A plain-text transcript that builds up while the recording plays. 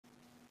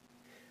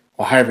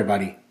Well, hi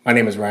everybody. My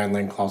name is Ryan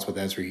Lane-Klaus with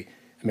Esri.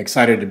 I'm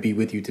excited to be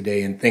with you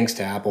today, and thanks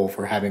to Apple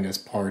for having us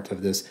part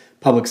of this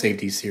public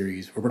safety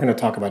series where we're going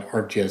to talk about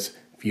ArcGIS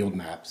Field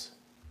Maps.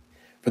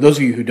 For those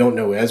of you who don't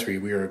know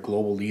Esri, we are a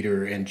global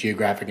leader in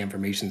geographic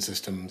information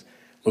systems,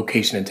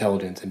 location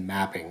intelligence, and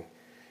mapping.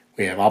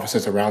 We have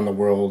offices around the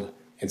world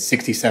in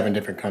 67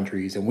 different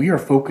countries, and we are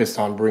focused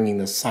on bringing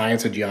the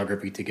science of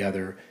geography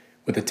together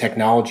with the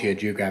technology of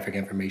geographic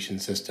information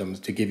systems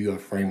to give you a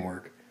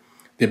framework.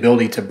 The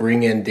ability to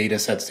bring in data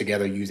sets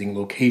together using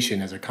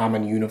location as a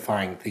common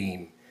unifying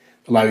theme,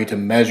 allow you to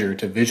measure,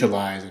 to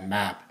visualize and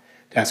map,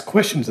 to ask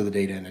questions of the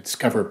data and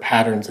discover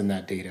patterns in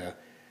that data,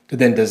 to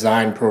then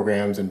design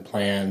programs and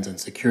plans and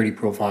security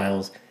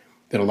profiles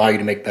that allow you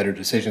to make better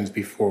decisions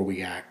before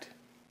we act.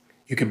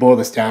 You could boil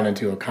this down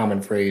into a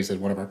common phrase that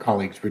one of our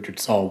colleagues,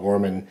 Richard Saul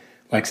Warman,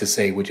 likes to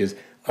say, which is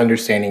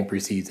understanding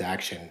precedes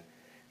action.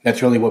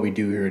 That's really what we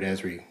do here at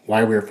Esri,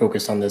 why we're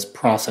focused on this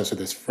process or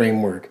this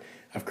framework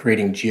of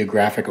creating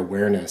geographic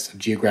awareness, of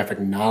geographic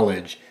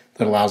knowledge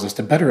that allows us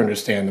to better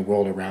understand the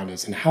world around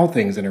us and how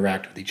things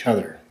interact with each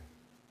other.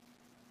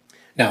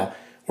 Now,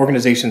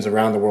 organizations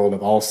around the world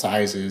of all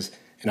sizes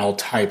and all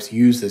types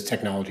use this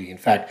technology. In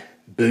fact,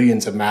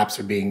 billions of maps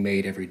are being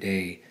made every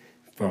day,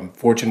 from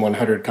Fortune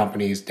 100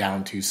 companies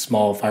down to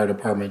small fire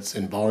departments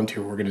and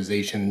volunteer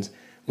organizations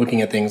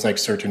looking at things like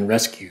search and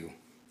rescue.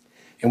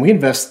 And we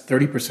invest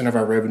 30% of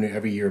our revenue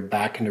every year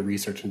back into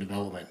research and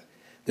development.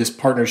 This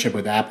partnership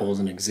with Apple is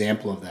an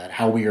example of that,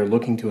 how we are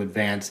looking to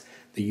advance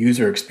the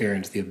user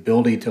experience, the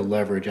ability to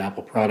leverage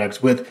Apple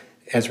products with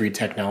Esri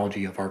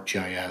technology of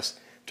ArcGIS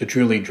to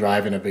truly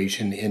drive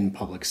innovation in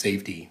public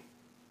safety.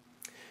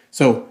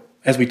 So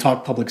as we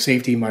talk public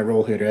safety, my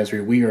role here at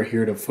Esri, we are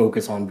here to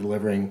focus on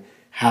delivering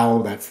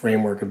how that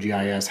framework of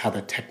GIS, how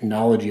the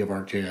technology of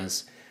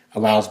ArcGIS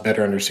allows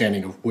better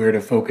understanding of where to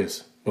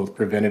focus, both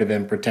preventative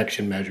and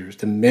protection measures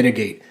to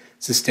mitigate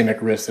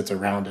systemic risks that's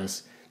around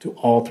us, to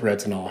all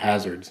threats and all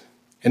hazards.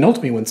 And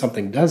ultimately, when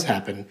something does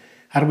happen,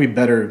 how do we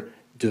better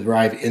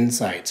derive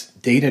insights,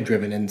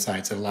 data-driven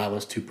insights that allow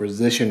us to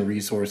position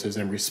resources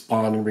and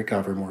respond and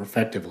recover more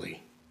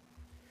effectively?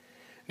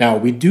 Now,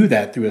 we do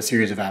that through a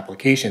series of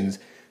applications,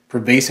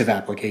 pervasive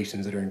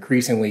applications that are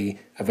increasingly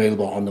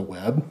available on the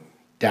web,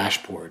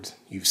 dashboards.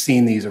 You've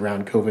seen these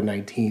around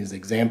COVID-19 as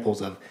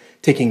examples of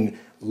taking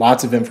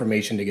lots of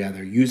information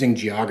together, using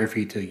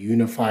geography to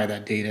unify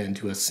that data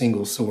into a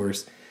single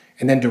source,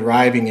 and then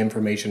deriving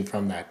information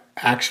from that,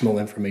 actionable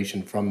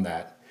information from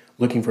that,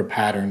 looking for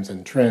patterns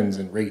and trends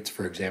and rates,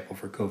 for example,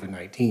 for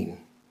COVID-19.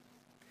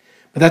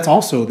 But that's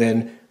also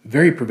then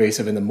very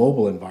pervasive in the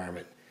mobile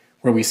environment,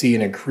 where we see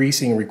an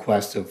increasing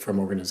request from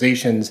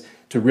organizations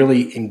to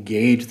really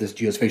engage this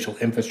geospatial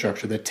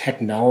infrastructure, the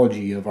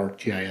technology of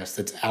ArcGIS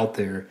that's out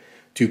there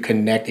to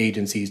connect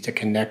agencies, to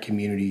connect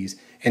communities,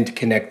 and to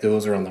connect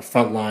those who are on the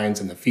front lines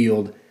in the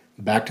field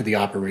back to the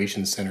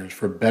operations centers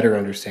for better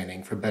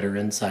understanding, for better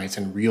insights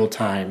and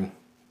real-time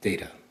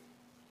data.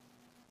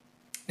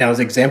 Now, as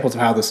examples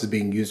of how this is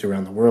being used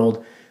around the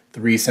world,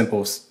 three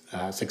simple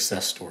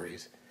success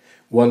stories.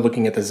 One,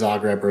 looking at the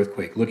Zagreb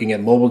earthquake, looking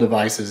at mobile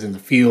devices in the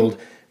field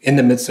in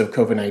the midst of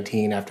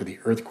COVID-19 after the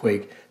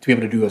earthquake to be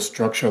able to do a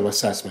structural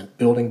assessment,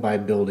 building by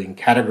building,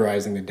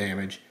 categorizing the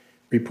damage,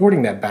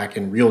 reporting that back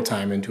in real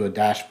time into a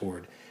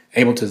dashboard,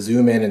 able to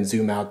zoom in and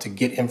zoom out to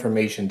get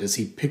information, to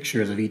see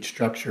pictures of each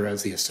structure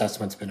as the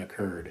assessment's been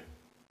occurred.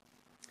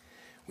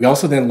 We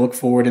also then look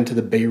forward into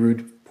the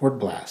Beirut port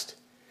blast,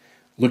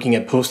 looking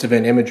at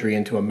post-event imagery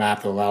into a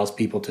map that allows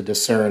people to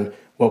discern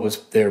what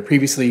was there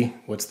previously,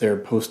 what's there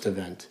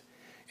post-event,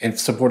 and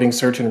supporting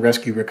search and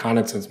rescue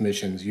reconnaissance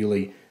missions,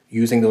 usually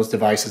using those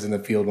devices in the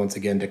field once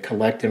again to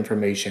collect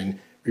information,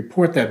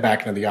 report that back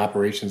into the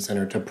operations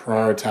center to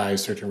prioritize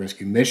search and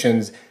rescue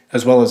missions,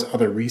 as well as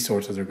other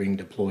resources are being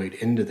deployed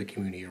into the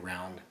community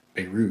around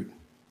Beirut.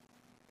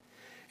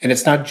 And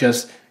it's not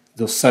just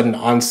those sudden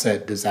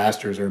onset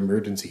disasters or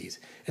emergencies.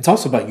 It's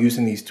also about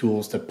using these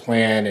tools to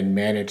plan and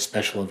manage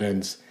special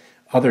events,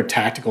 other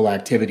tactical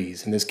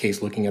activities, in this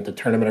case looking at the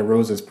Tournament of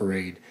Roses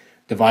parade,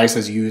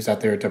 devices used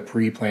out there to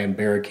pre-plan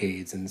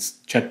barricades and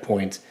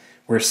checkpoints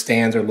where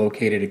stands are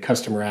located and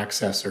customer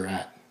access are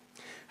at.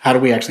 How do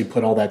we actually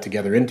put all that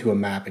together into a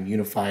map and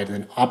unify it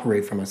and then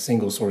operate from a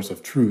single source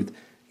of truth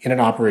in an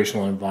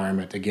operational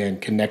environment,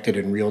 again, connected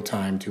in real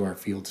time to our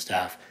field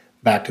staff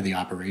back to the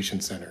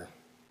operations center?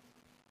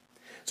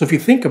 So if you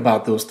think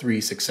about those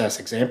three success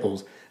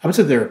examples, I would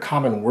say there are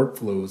common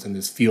workflows in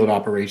this field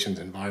operations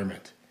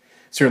environment.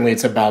 Certainly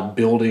it's about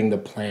building the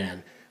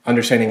plan,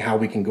 understanding how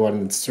we can go out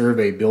and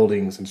survey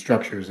buildings and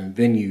structures and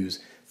venues,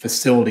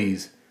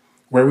 facilities,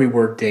 where we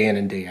work day in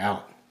and day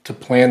out, to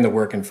plan the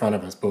work in front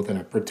of us, both in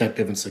a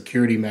protective and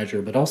security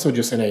measure, but also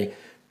just in a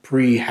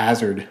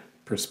pre-hazard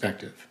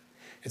perspective.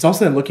 It's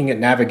also then looking at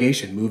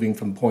navigation, moving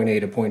from point A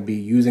to point B,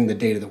 using the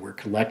data that we're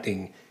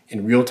collecting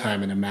in real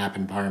time in a map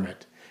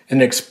environment,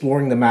 and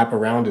exploring the map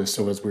around us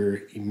so as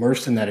we're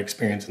immersed in that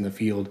experience in the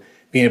field,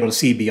 being able to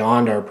see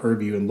beyond our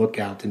purview and look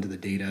out into the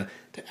data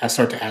to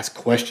start to ask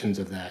questions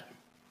of that.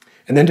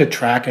 and then to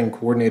track and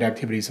coordinate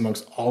activities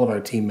amongst all of our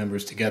team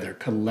members together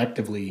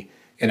collectively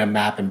in a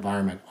map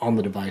environment on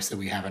the device that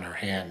we have in our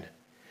hand.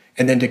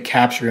 And then to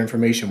capture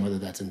information, whether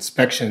that's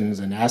inspections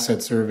and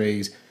asset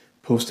surveys,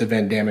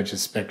 post-event damage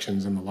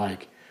inspections, and the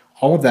like.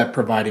 All of that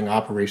providing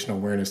operational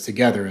awareness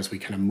together as we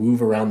kind of move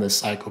around this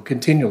cycle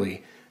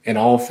continually in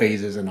all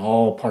phases and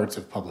all parts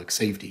of public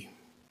safety.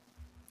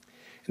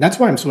 And that's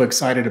why I'm so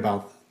excited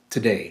about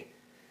today.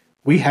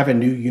 We have a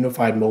new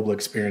unified mobile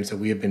experience that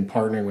we have been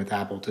partnering with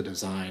Apple to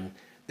design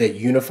that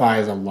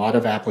unifies a lot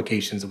of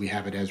applications that we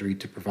have at Esri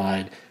to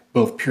provide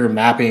both pure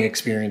mapping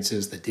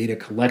experiences, the data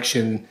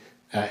collection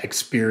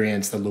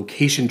experience, the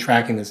location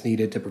tracking that's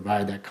needed to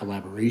provide that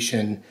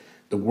collaboration,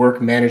 the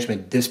work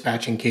management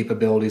dispatching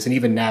capabilities, and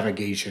even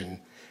navigation,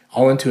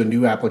 all into a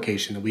new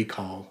application that we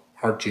call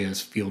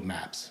ArcGIS Field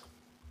Maps.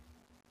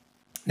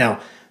 Now,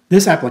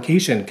 this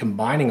application,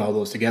 combining all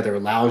those together,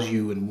 allows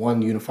you in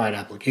one unified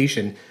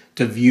application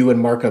to view and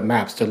mark up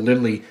maps, to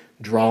literally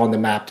draw on the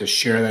map, to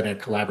share that in a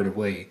collaborative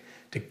way,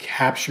 to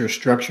capture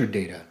structured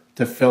data,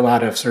 to fill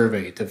out a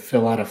survey, to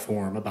fill out a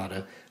form about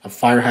a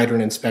fire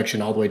hydrant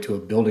inspection all the way to a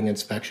building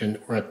inspection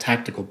or a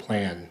tactical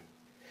plan,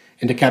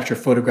 and to capture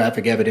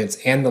photographic evidence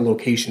and the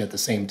location at the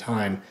same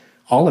time,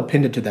 all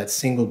appended to that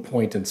single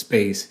point in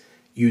space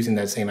using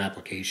that same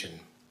application.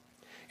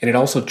 And it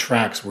also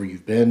tracks where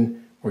you've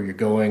been, where you're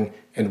going,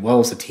 and well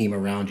as the team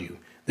around you.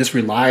 This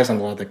relies on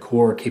a lot of the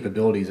core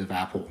capabilities of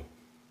Apple.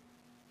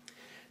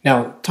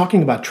 Now,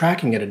 talking about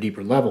tracking at a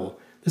deeper level,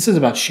 this is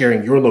about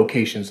sharing your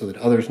location so that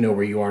others know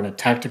where you are in a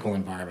tactical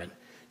environment.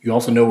 You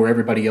also know where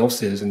everybody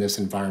else is in this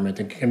environment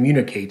and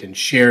communicate and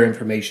share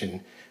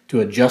information to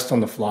adjust on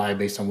the fly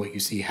based on what you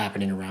see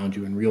happening around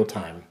you in real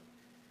time.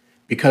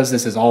 Because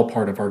this is all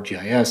part of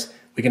ArcGIS,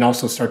 we can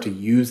also start to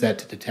use that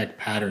to detect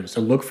patterns,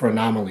 to look for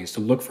anomalies,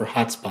 to look for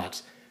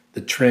hotspots,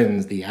 the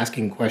trends, the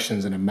asking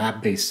questions in a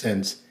map-based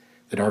sense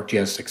that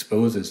ArcGIS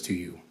exposes to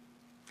you.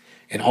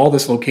 And all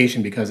this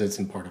location, because it's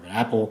in part of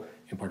Apple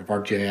and part of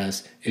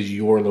ArcGIS, is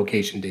your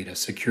location data,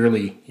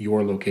 securely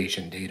your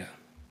location data.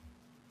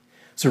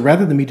 So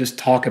rather than me just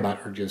talk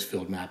about ArcGIS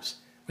Field Maps,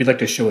 we'd like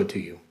to show it to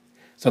you.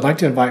 So I'd like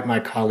to invite my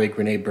colleague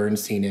Renee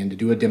Bernstein in to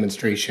do a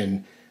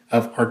demonstration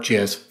of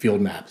ArcGIS Field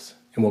Maps,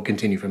 and we'll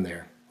continue from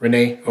there.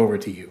 Renee, over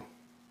to you.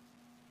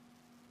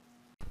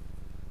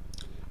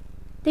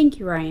 Thank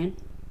you, Ryan.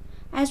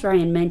 As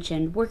Ryan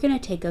mentioned, we're going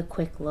to take a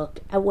quick look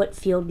at what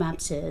Field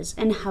Maps is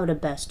and how to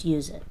best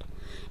use it.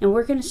 And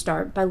we're going to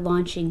start by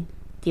launching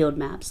Field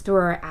Maps through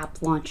our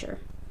app launcher.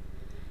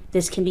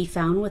 This can be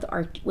found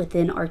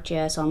within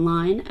ArcGIS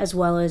Online as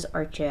well as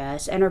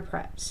ArcGIS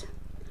Enterprise.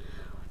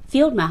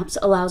 Field Maps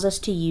allows us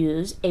to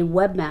use a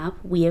web map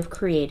we have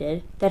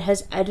created that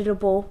has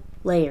editable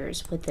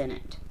layers within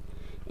it.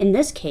 In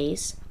this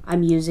case,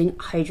 I'm using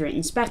hydrant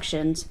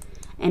inspections,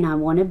 and I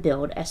want to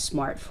build a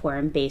smart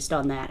form based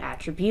on that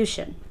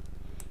attribution.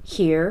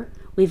 Here,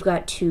 we've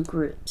got two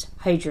groups,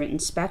 hydrant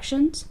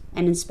inspections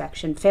and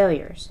inspection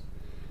failures.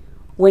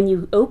 When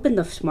you open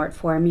the smart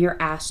form, you're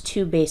asked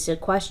two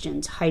basic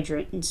questions: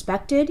 hydrant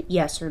inspected,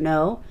 yes or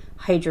no;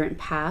 hydrant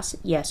pass,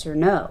 yes or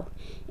no.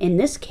 In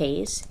this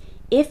case,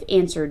 if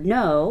answered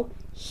no,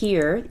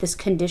 here, this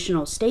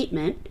conditional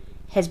statement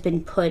has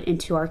been put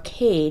into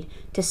Arcade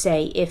to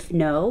say, if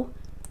no,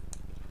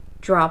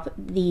 drop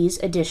these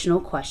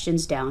additional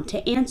questions down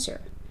to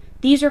answer.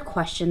 These are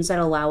questions that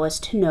allow us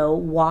to know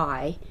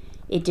why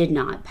it did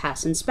not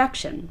pass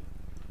inspection.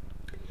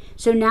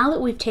 So now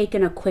that we've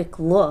taken a quick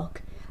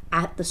look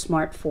at the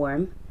smart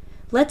form,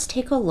 let's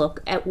take a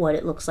look at what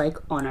it looks like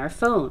on our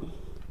phone.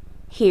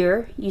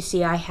 Here you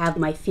see I have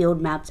my Field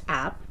Maps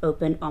app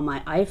open on my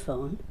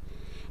iPhone,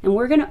 and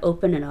we're going to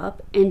open it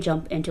up and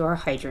jump into our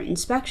hydrant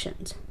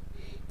inspections.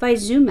 If I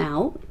zoom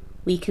out,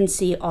 we can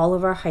see all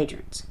of our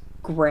hydrants.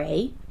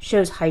 Gray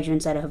shows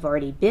hydrants that have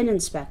already been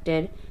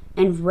inspected,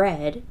 and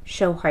red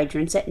show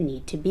hydrants that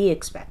need to be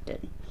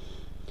inspected.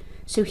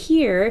 So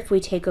here, if we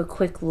take a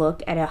quick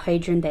look at a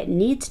hydrant that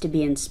needs to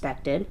be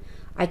inspected,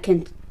 I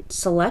can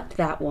select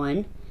that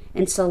one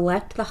and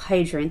select the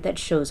hydrant that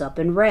shows up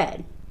in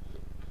red.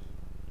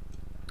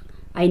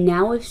 I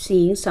now am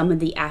seeing some of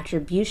the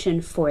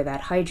attribution for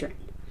that hydrant.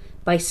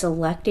 By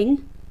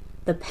selecting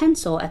the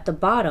pencil at the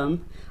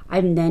bottom,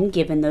 I'm then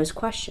given those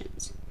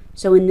questions.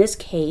 So in this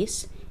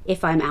case,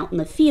 if I'm out in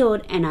the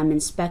field and I'm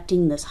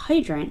inspecting this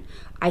hydrant,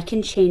 I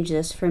can change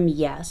this from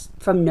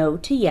no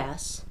to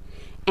yes,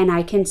 and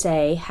I can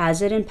say,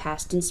 has it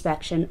passed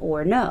inspection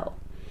or no?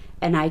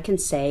 And I can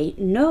say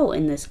no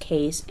in this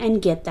case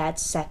and get that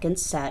second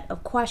set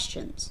of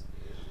questions.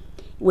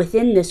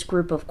 Within this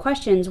group of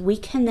questions, we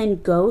can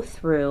then go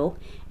through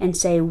and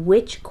say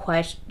which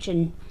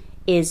question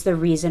is the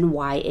reason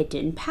why it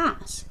didn't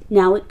pass.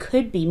 Now it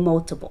could be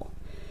multiple.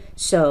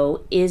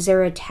 So is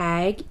there a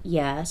tag?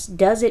 Yes.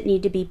 Does it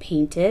need to be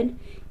painted?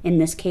 In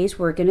this case,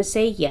 we're going to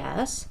say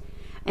yes,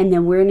 and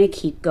then we're going to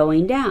keep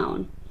going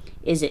down.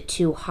 Is it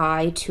too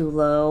high, too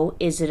low?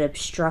 Is it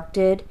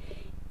obstructed?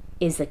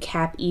 Is the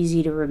cap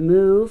easy to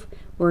remove?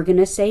 We're going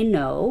to say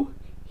no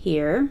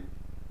here.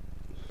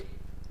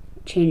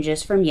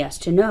 changes from yes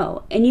to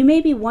no. And you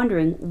may be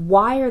wondering,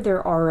 why are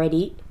there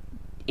already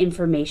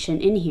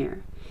information in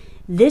here?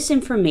 This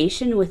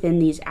information within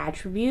these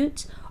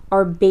attributes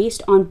are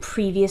based on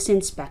previous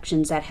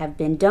inspections that have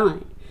been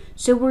done.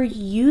 So we're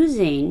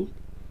using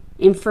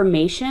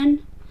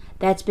information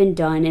that's been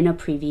done in a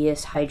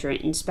previous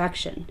hydrant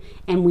inspection,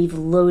 and we've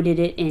loaded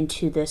it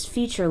into this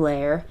feature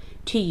layer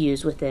to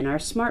use within our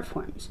smart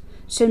forms.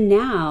 So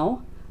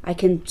now I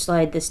can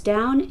slide this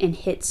down and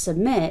hit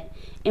submit,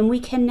 and we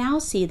can now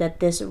see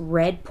that this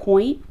red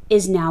point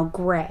is now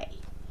gray.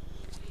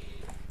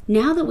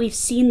 Now that we've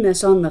seen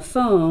this on the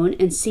phone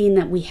and seen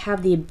that we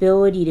have the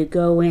ability to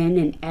go in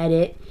and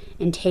edit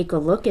and take a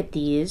look at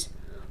these,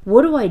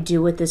 what do I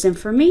do with this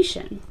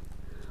information?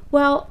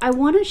 Well, I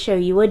want to show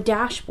you a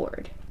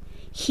dashboard.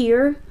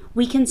 Here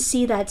we can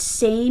see that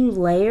same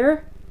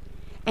layer,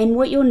 and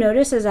what you'll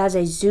notice is as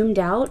I zoomed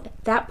out,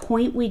 that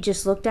point we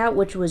just looked at,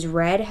 which was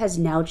red, has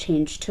now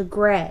changed to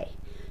gray.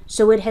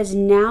 So it has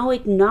now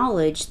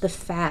acknowledged the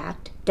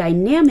fact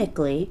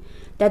dynamically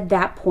that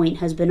that point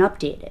has been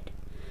updated.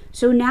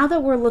 So now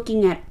that we're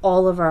looking at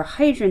all of our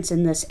hydrants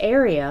in this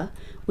area,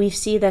 we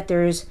see that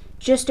there's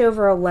just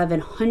over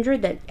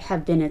 1,100 that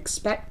have been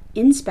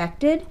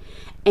inspected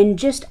and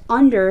just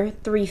under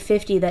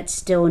 350 that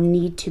still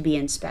need to be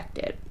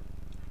inspected.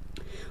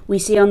 We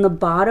see on the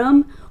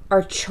bottom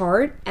our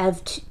chart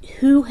of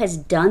who has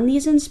done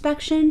these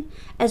inspections,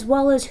 as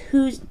well as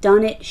who's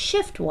done it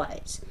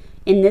shift-wise.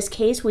 In this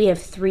case, we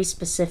have 3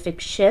 specific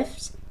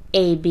shifts,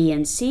 A, B,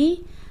 and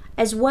C,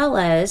 as well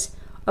as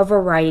a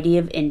variety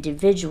of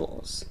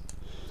individuals.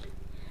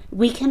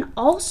 We can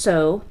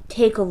also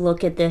take a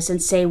look at this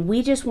and say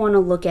we just want to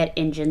look at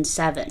engine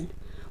 7.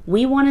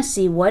 We want to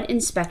see what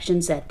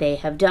inspections that they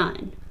have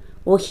done.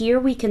 Well, here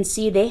we can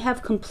see they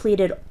have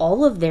completed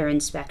all of their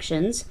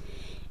inspections,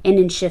 and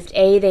in shift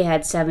A they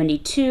had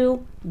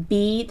 72,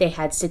 B they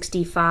had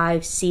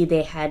 65, C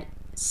they had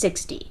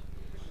 60.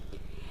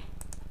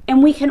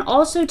 And we can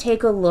also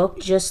take a look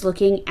just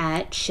looking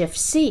at shift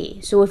C.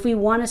 So if we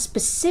want to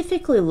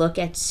specifically look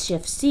at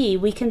shift C,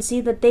 we can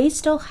see that they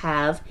still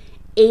have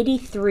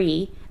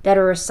 83 that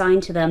are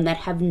assigned to them that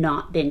have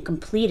not been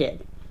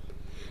completed.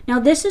 Now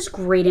this is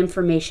great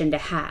information to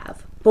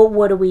have, but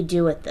what do we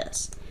do with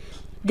this?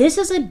 This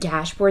is a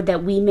dashboard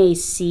that we may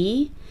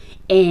see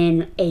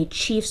in a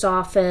chief's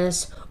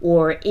office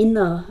or in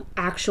the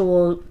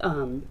actual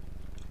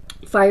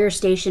fire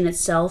station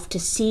itself to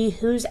see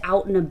who's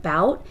out and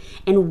about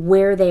and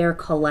where they are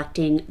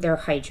collecting their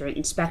hydrant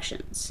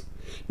inspections.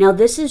 Now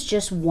this is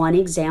just one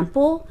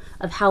example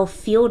of how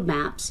field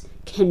maps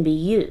can be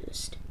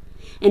used.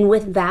 And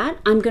with that,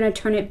 I'm going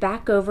to turn it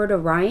back over to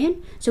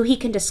Ryan so he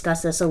can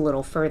discuss this a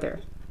little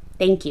further.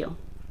 Thank you.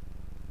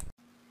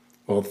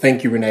 Well,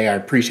 thank you, Renee. I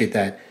appreciate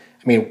that.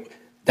 I mean,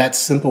 that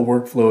simple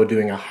workflow of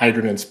doing a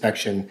hydrant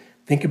inspection,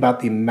 think about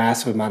the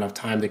massive amount of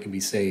time that can be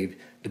saved,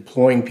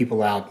 deploying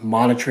people out,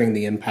 monitoring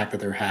the impact that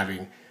they're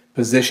having,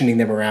 positioning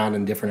them around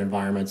in different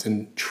environments,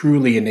 and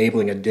truly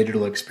enabling a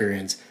digital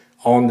experience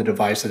on the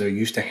device that they're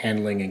used to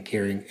handling and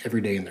carrying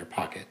every day in their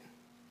pocket.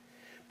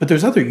 But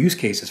there's other use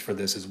cases for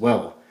this as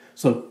well.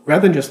 So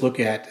rather than just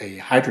look at a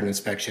hydrant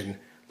inspection,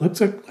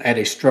 let's look at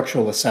a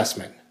structural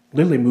assessment,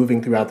 literally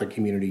moving throughout the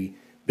community,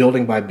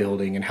 building by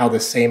building, and how the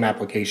same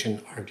application,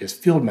 ArcGIS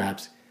Field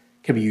Maps,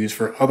 can be used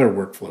for other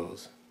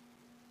workflows.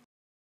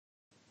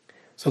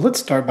 So let's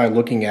start by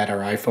looking at our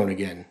iPhone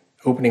again.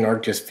 Opening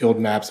ArcGIS Field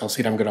Maps, I'll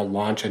see that I'm going to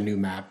launch a new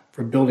map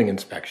for building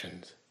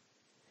inspections.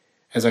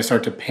 As I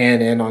start to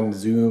pan in on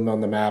zoom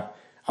on the map,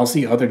 I'll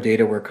see other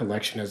data where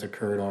collection has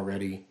occurred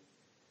already.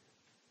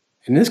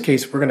 In this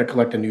case, we're going to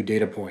collect a new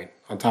data point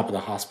on top of the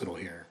hospital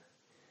here.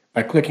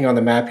 By clicking on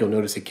the map, you'll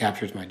notice it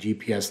captures my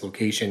GPS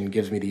location,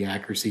 gives me the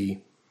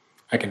accuracy.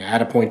 I can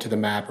add a point to the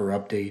map or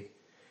update,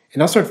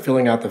 and I'll start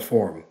filling out the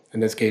form. In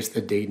this case, the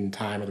date and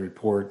time of the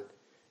report.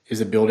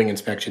 Is a building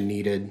inspection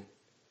needed?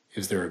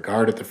 Is there a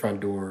guard at the front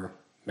door?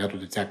 Metal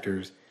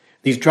detectors?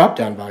 These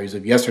drop-down values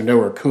of yes or no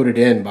are coded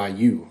in by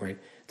you, right,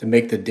 to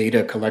make the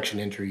data collection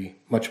entry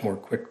much more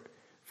quick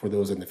for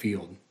those in the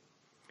field.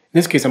 In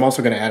this case, I'm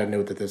also going to add a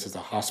note that this is a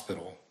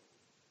hospital.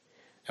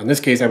 Now, in this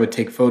case, I would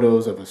take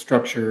photos of a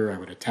structure, I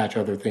would attach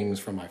other things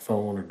from my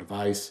phone or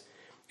device,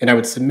 and I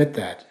would submit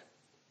that.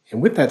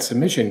 And with that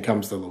submission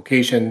comes the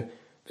location,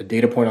 the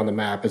data point on the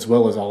map, as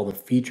well as all the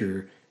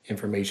feature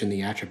information,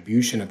 the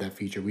attribution of that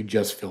feature we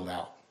just filled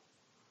out.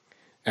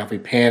 Now, if we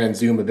pan and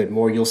zoom a bit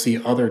more, you'll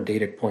see other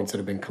data points that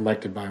have been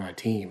collected by my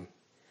team.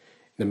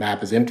 The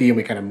map is empty, and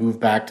we kind of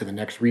move back to the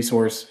next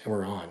resource, and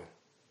we're on.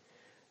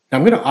 Now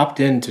I'm going to opt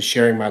in to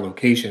sharing my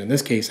location. In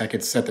this case, I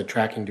could set the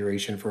tracking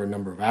duration for a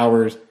number of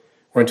hours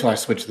or until I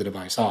switch the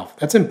device off.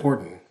 That's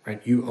important,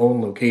 right? You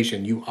own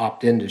location, you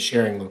opt in to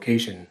sharing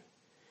location.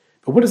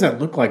 But what does that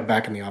look like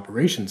back in the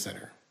operations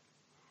center?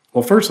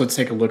 Well, first, let's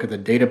take a look at the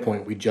data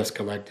point we just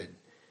collected.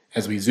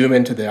 As we zoom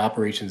into the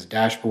operations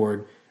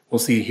dashboard, we'll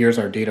see here's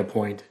our data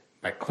point.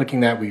 By clicking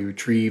that, we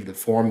retrieve the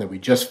form that we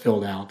just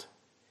filled out.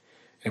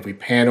 And if we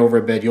pan over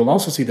a bit, you'll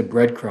also see the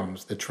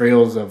breadcrumbs, the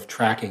trails of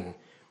tracking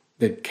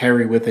that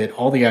carry with it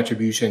all the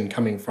attribution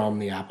coming from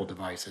the Apple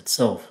device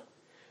itself.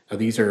 Now,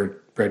 these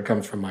are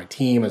breadcrumbs from my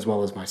team as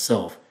well as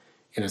myself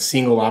in a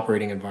single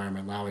operating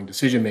environment, allowing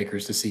decision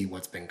makers to see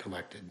what's been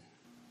collected.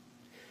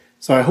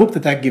 So I hope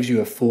that that gives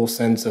you a full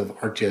sense of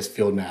ArcGIS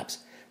Field Maps,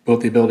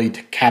 both the ability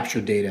to capture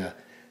data,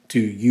 to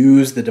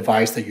use the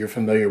device that you're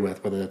familiar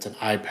with, whether that's an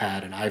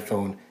iPad, an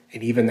iPhone,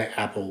 and even the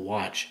Apple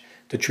Watch,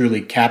 to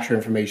truly capture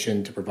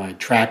information, to provide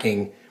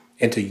tracking,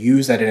 and to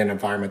use that in an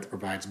environment that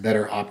provides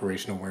better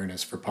operational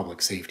awareness for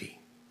public safety.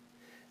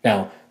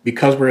 Now,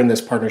 because we're in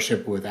this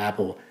partnership with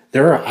Apple,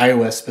 there are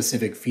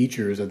iOS-specific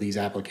features of these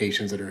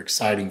applications that are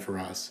exciting for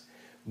us.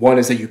 One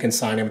is that you can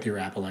sign in with your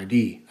Apple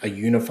ID, a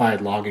unified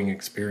logging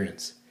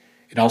experience.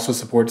 It also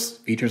supports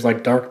features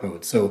like dark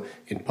mode, so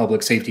in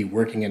public safety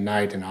working at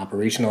night and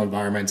operational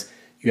environments,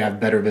 you have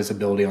better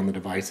visibility on the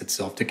device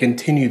itself to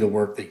continue the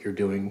work that you're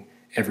doing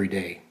every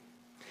day.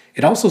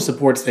 It also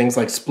supports things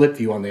like split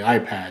view on the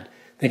iPad.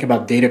 Think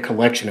about data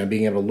collection and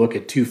being able to look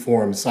at two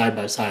forms side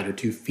by side or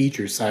two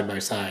features side by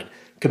side,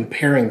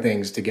 comparing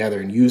things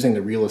together and using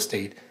the real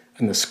estate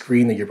and the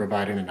screen that you're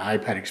providing an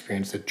iPad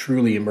experience to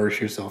truly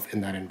immerse yourself in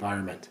that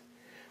environment.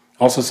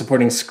 Also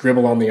supporting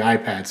scribble on the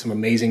iPad, some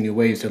amazing new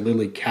ways to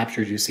literally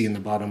capture, as you see in the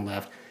bottom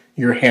left,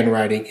 your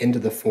handwriting into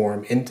the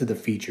form, into the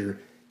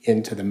feature,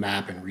 into the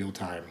map in real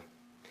time.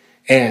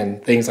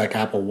 And things like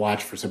Apple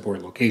Watch for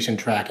support location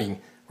tracking,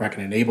 where I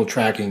can enable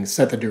tracking,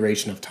 set the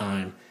duration of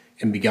time,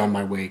 and be on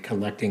my way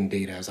collecting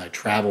data as I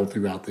travel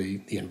throughout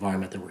the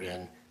environment that we're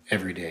in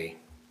every day.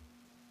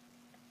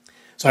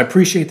 So I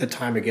appreciate the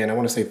time again. I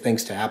want to say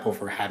thanks to Apple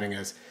for having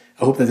us.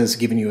 I hope that this has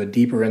given you a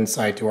deeper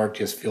insight to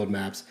ArcGIS Field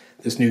Maps,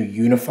 this new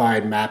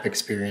unified map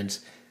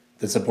experience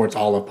that supports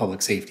all of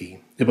public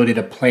safety. The ability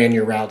to plan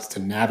your routes, to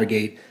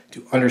navigate,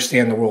 to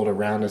understand the world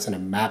around us in a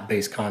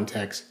map-based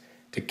context,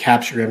 to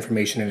capture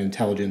information and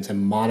intelligence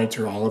and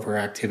monitor all of our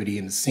activity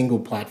in a single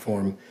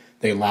platform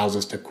that allows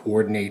us to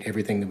coordinate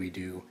everything that we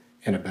do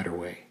in a better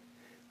way.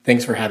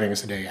 Thanks for having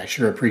us today. I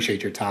sure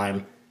appreciate your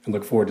time and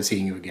look forward to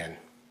seeing you again.